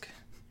asterisk.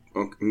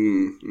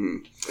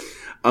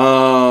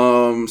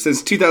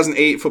 Since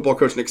 2008, football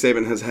coach Nick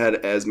Saban has had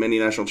as many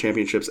national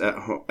championships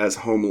as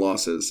home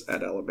losses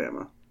at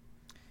Alabama.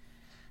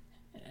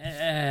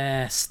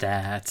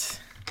 Stat.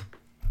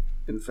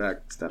 In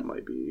fact, that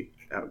might be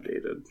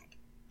outdated.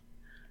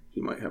 He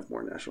might have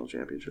more national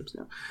championships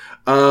now.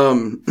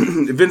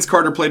 Vince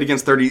Carter played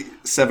against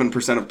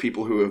 37% of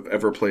people who have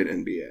ever played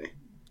NBA.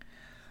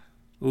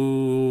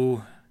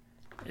 Ooh,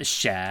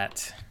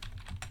 Shat.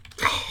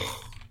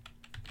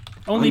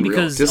 Only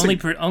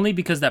Unreal. only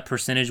because that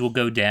percentage will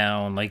go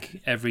down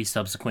like every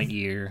subsequent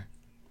year.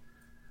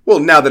 Well,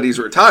 now that he's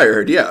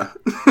retired, yeah.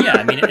 Yeah,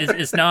 I mean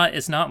it's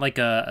not like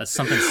a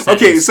something set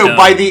Okay, in so stone.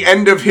 by the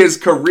end of his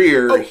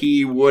career,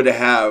 he would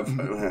have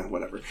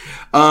whatever.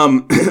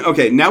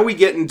 Okay, now we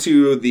get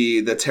into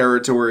the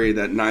territory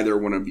that neither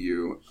one of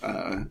you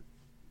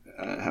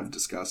have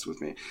discussed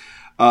with me.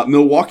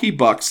 Milwaukee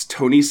Bucks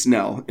Tony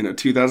Snell in a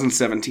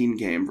 2017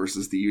 game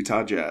versus the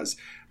Utah Jazz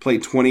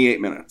played 28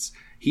 minutes.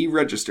 He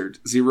registered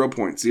 0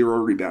 points, 0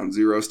 rebounds,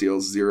 0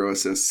 steals, 0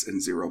 assists,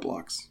 and 0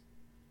 blocks.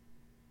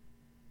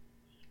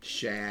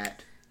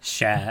 Shat,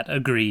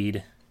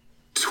 agreed.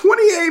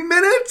 28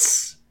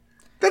 minutes?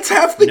 That's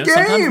half the game.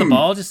 Sometimes the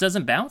ball just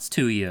doesn't bounce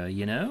to you,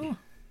 you know?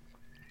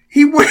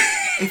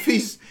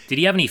 Did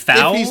he have any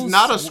fouls? If he's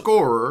not a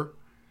scorer,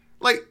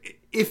 like,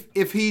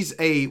 if he's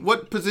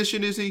what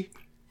position is he?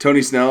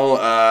 Tony Snell,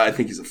 I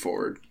think he's a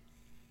forward.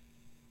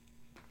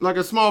 Like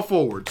a small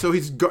forward. So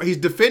he's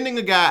defending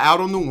a guy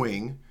out on the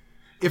wing.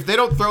 If they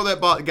don't throw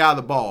that guy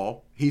the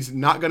ball, he's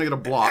not going to get a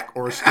block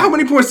or a steal. How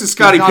many points does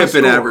Scottie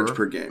Pippen average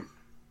per game?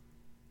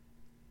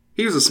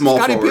 He was a small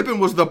forward. Scottie Pippen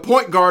was the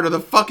point guard of the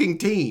fucking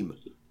team.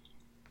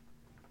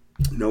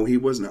 No, he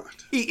was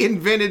not. He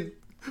invented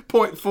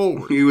point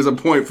forward. He was a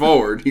point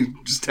forward. He's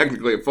just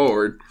technically a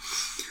forward.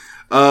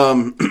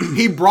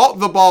 He brought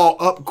the ball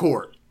up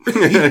court.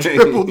 He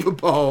dribbled the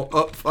ball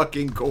up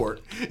fucking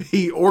court.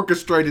 He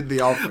orchestrated the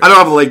offense. I don't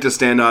have a leg to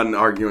stand on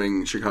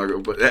arguing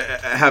Chicago, but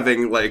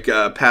having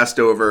passed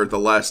over The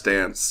Last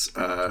Dance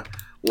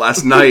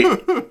last night,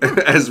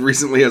 as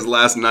recently as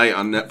last night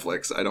on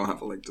Netflix, I don't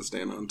have a leg to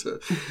stand on to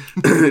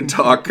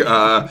talk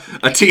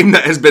a team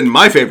that has been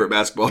my favorite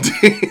basketball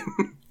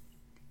team.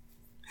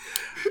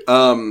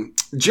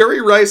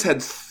 Jerry Rice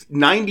had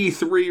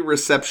 93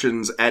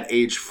 receptions at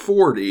age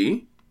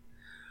 40.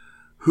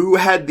 Who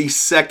had the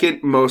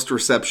second most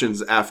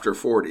receptions after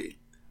 40?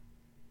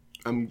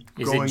 Is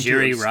it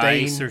Jerry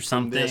Rice or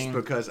something? This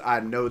because I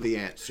know the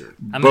answer.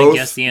 I'm going to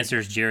guess the answer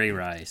is Jerry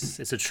Rice.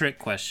 It's a trick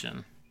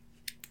question.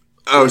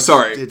 Oh,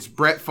 sorry. It's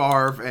Brett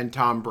Favre and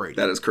Tom Brady.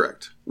 That is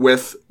correct.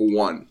 With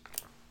 1.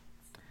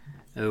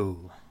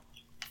 Oh.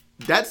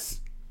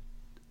 It's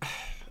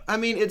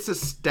a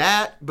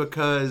stat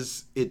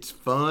because it's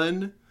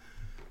fun.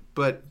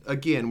 But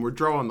again, we're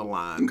drawing the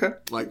line. Okay.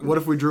 Like, what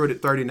if we drew it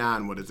at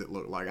 39? What does it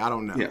look like? I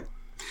don't know. Yeah.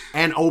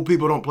 And old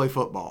people don't play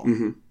football.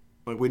 Mm-hmm.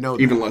 Like, we know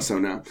that. Even less so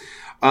now.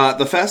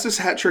 The fastest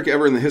hat trick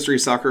ever in the history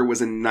of soccer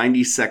was in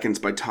 90 seconds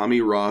by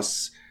Tommy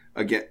Ross.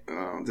 Again,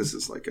 this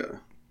is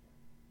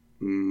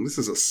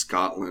a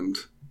Scotland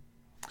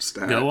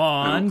stat. Go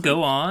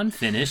on,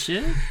 finish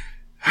it.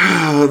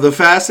 The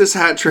fastest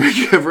hat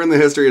trick ever in the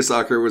history of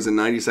soccer was in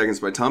 90 seconds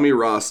by Tommy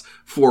Ross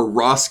for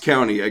Ross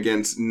County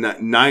against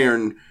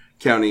Nairn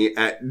County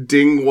at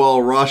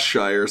Dingwall,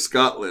 Rossshire,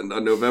 Scotland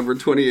on November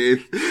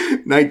 28th,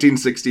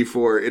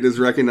 1964. It is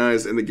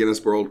recognized in the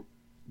Guinness World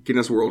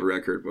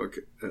Record book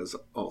as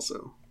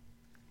also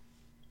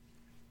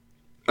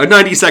a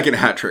 90-second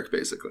hat trick,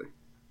 basically.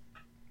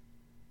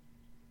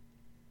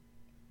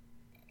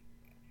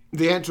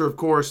 The answer, of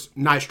course,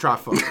 nice try,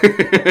 fuck.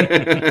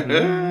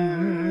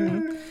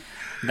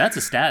 That's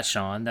a stat,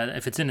 Sean. That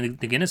if it's in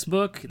the Guinness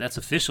book, that's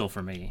official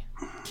for me.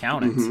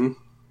 Count it.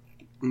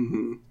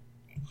 Mm-hmm.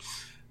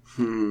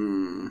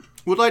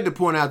 Would like to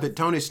point out that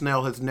Tony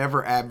Snell has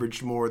never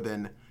averaged more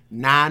than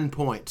 9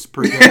 points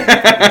per game in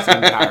his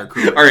entire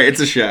career. All right, it's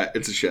a shot.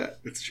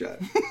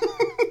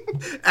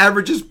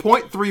 Averages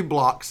 0.3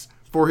 blocks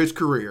for his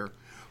career,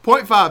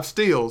 0.5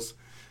 steals,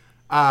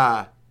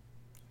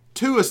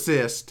 2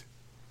 assists,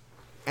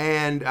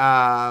 and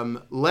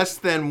less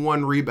than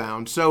 1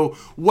 rebound. So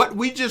what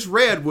we just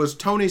read was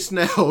Tony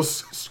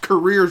Snell's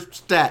career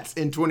stats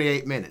in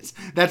 28 minutes.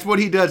 That's what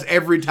he does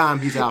every time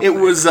he's out there.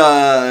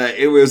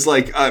 It was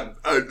like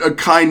a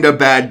kind of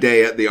bad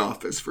day at the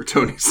office for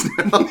Tony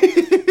Snell.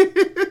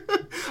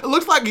 It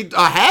looks like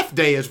a half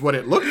day is what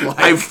it looked like.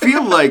 I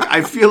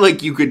feel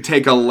like you could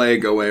take a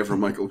leg away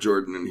from Michael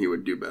Jordan and he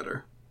would do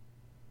better.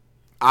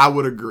 I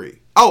would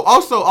agree. Oh,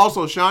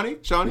 also, Shawnee,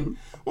 I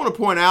want to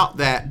point out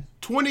that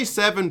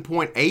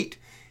 27.8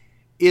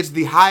 is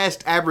the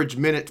highest average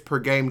minutes per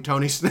game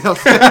Tony Snell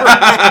ever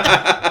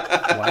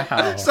had.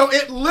 Wow. So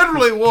it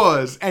literally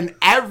was an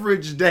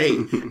average day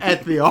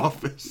at the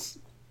office.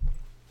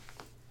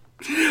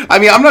 I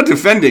mean, I'm not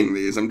defending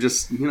these. I'm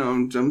just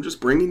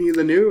bringing you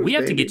the news. We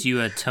have to get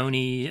you a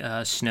Tony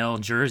Snell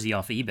jersey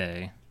off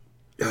eBay.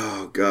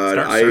 Oh God!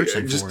 Start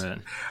searching for it.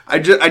 I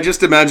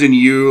just imagine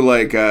you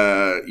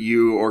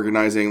you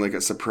organizing like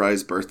a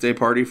surprise birthday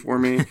party for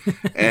me,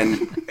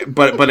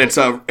 but it's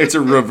a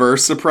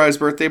reverse surprise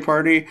birthday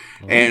party,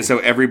 and so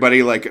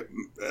everybody like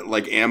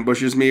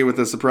ambushes me with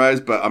a surprise,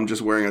 but I'm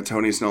just wearing a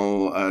Tony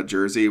Snell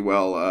jersey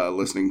while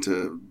listening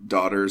to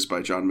 "Daughters"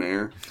 by John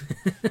Mayer.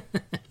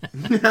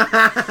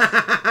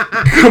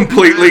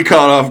 Completely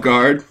caught off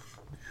guard.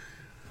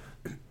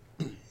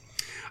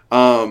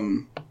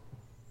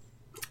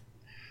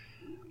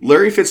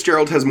 Larry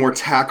Fitzgerald has more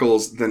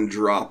tackles than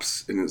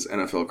drops in his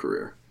NFL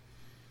career.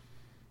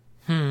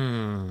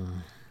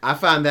 I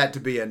find that to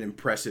be an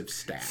impressive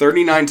stat.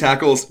 39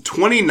 tackles,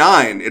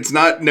 29. It's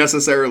not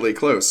necessarily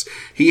close.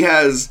 He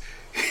has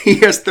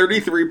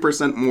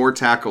 33% more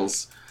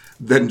tackles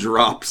than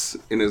drops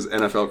in his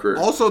NFL career.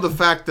 Also, the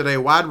fact that a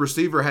wide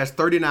receiver has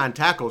 39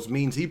 tackles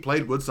means he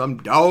played with some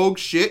dog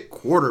shit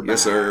quarterbacks.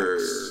 Yes, sir.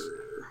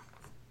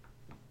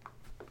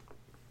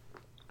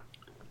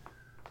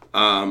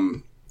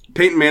 Peyton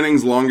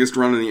Manning's longest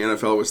run in the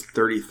NFL was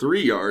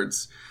 33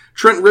 yards.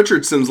 Trent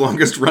Richardson's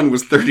longest run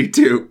was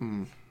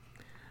 32.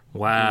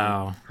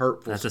 Wow.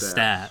 Hurtful That's stat. a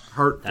stat.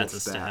 Hurtful That's a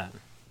stat.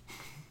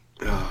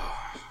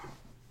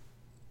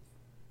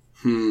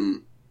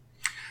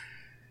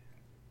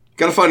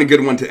 Gotta find a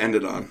good one to end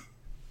it on.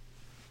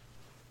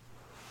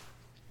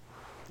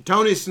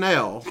 Tony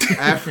Snell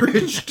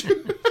averaged...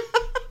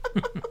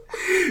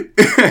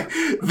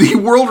 The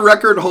world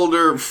record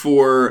holder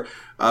for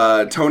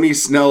Tony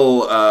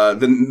Snell,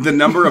 the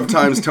number of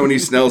times Tony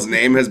Snell's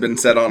name has been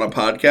said on a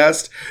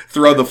podcast,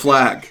 throw the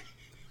flag.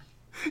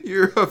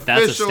 Your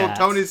official stat.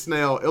 Tony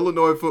Snell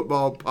Illinois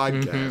football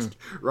podcast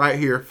right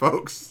here,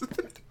 folks.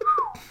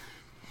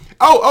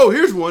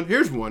 Here's one.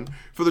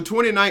 For the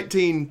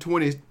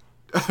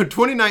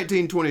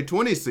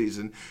 2019-2020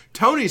 season,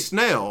 Tony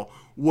Snell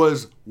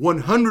was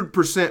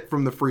 100%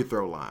 from the free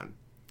throw line.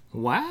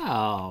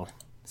 Wow.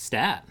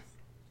 Stat.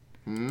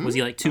 Was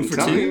he like 2 for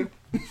telling 2? you.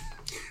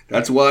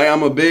 That's why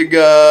I'm a big,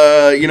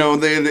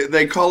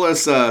 they call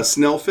us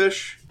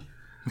Snellfish,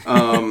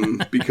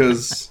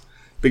 because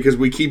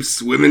we keep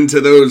swimming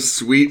to those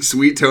sweet,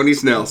 sweet Tony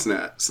Snell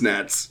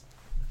snats.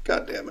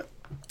 God damn it.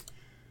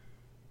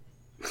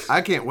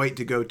 I can't wait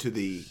to go to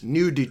the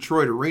new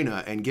Detroit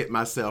Arena and get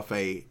myself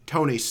a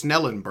Tony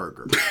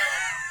Snellenburger.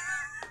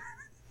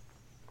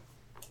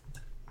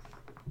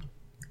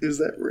 Is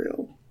that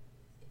real?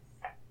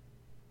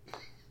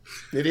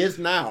 It is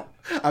now.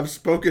 I've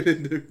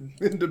spoken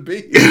into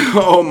being.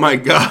 Oh my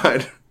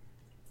god.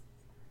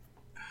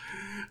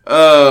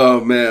 Oh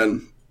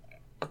man.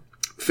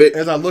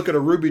 As I look at a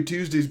Ruby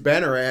Tuesdays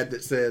banner ad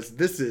that says,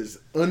 "This is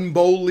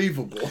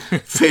unbelievable."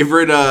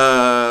 Favorite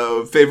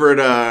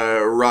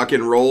rock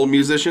and roll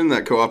musician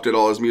that co-opted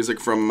all his music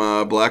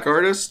from black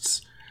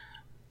artists?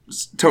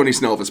 Tony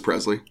Snellvis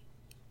Presley.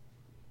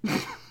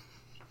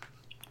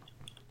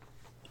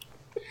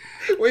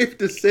 We've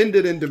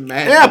descended into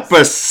madness.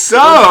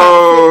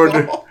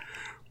 Episode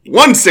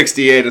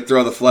 168 to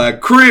throw the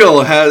flag.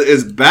 Creel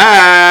is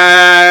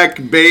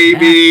back,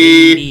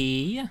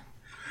 baby.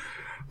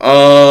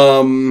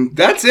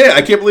 That's it.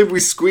 I can't believe we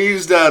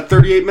squeezed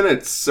 38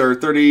 minutes or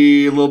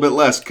 30, a little bit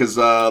less, because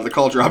the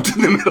call dropped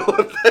in the middle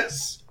of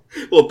this.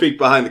 A little peek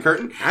behind the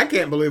curtain. I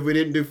can't believe we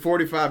didn't do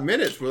 45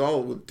 minutes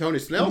with Tony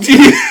Snell.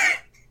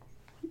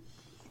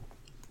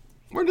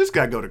 Where'd this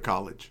guy go to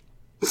college?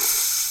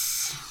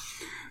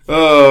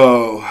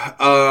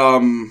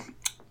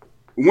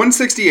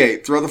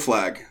 168, throw the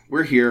flag.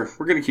 We're here.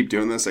 We're going to keep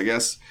doing this, I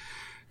guess,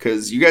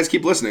 because you guys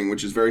keep listening,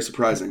 which is very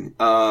surprising.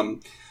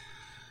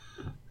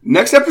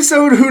 Next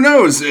episode, who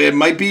knows? It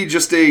might be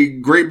just a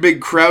great big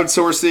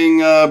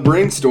crowdsourcing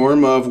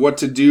brainstorm of what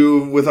to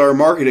do with our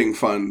marketing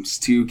funds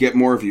to get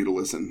more of you to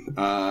listen.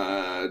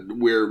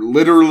 We're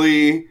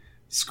literally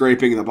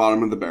scraping the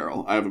bottom of the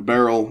barrel. I have a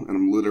barrel, and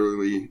I'm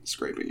literally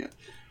scraping it.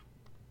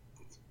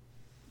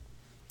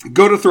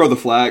 Go to Throw the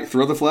Flag.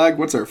 Throw the Flag?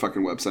 What's our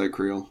fucking website,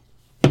 Creel?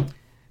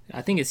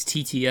 I think it's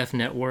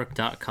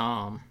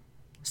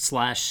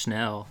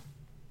ttfnetwork.com/Snell.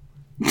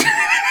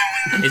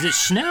 Is it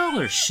Snell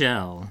or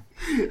Shell?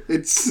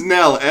 It's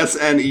Snell,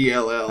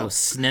 S-N-E-L-L. Oh,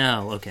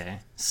 Snell, okay.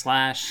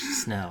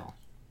 /Snell.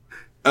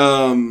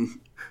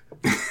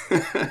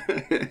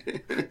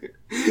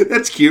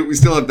 That's cute. We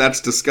still have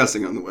That's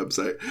Discussing on the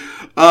website.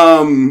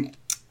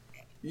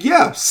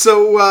 Yeah,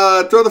 so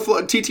throw the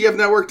flag,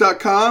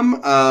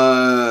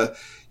 ttfnetwork.com.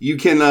 You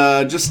can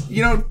just,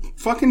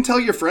 fucking tell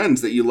your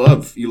friends that you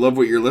love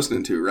what you're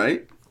listening to,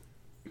 right?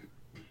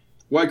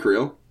 Why,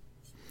 Creel?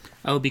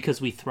 Oh, because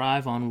we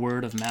thrive on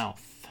word of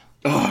mouth.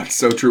 Oh, it's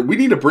so true. We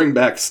need to bring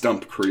back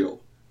Stump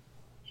Creel.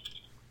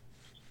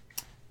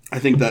 I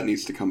think that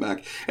needs to come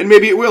back. And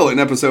maybe it will in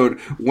episode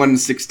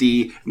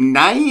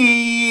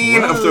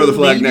 169 of Throw the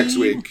Flag next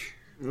week.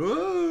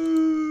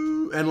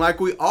 Whoa. And like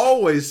we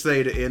always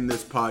say to end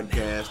this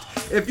podcast,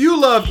 if you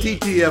love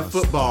TTF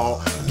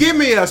football, give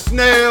me a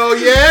Snell,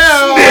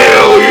 yeah!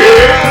 Snell,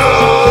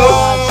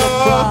 yeah!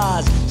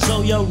 Surprise,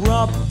 so you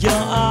rub your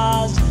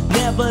eyes.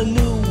 Never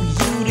knew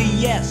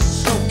UDS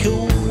so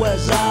cool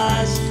as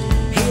eyes.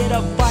 Hear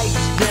the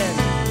pipes then,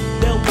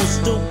 they will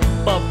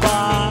stupefy.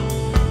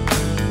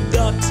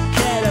 Ducks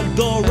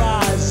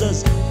categorize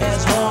us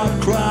as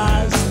hard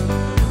cries.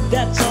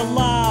 That's a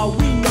lie,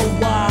 we know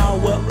why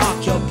we're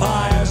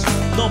occupiers.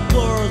 The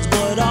blurs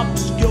but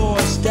obscure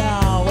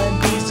style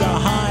and these are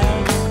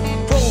higher.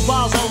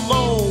 Profiles are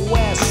low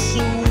as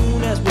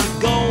soon as we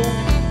go.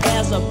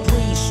 As a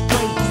breeze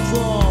straight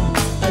from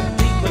a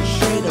deeper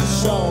shade of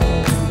soul.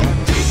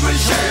 Deeper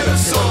shade of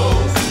soul.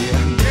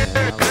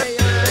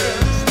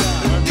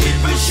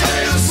 Deeper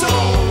shade of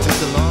soul.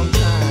 Took a long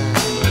time.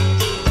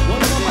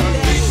 One of my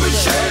days Deeper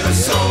shade of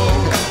soul.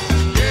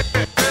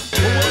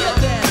 well, what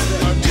that?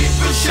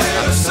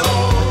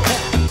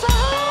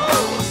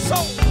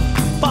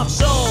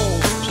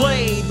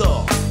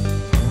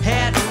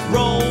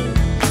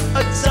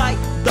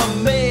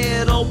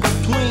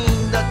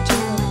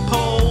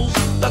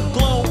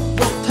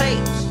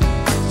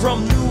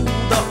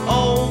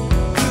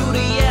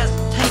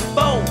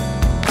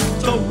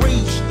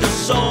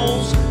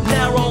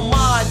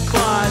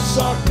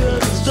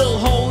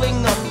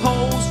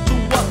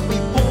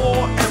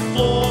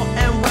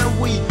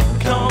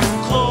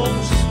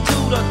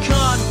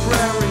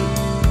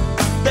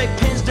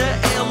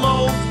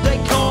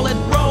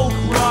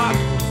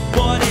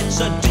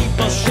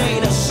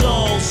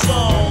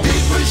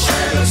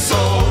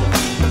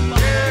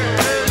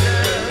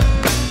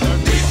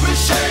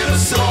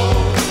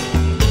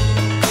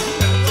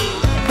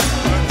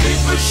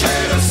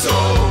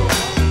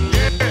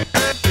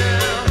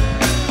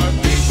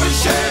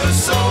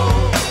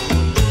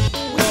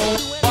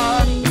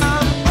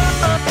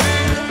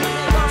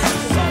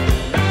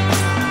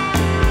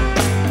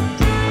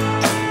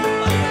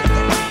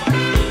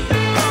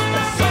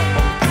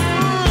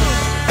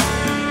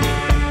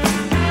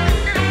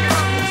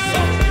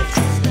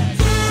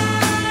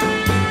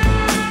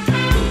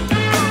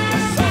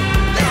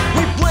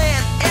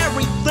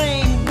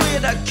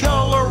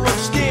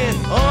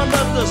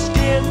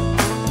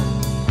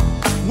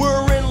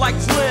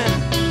 like twins.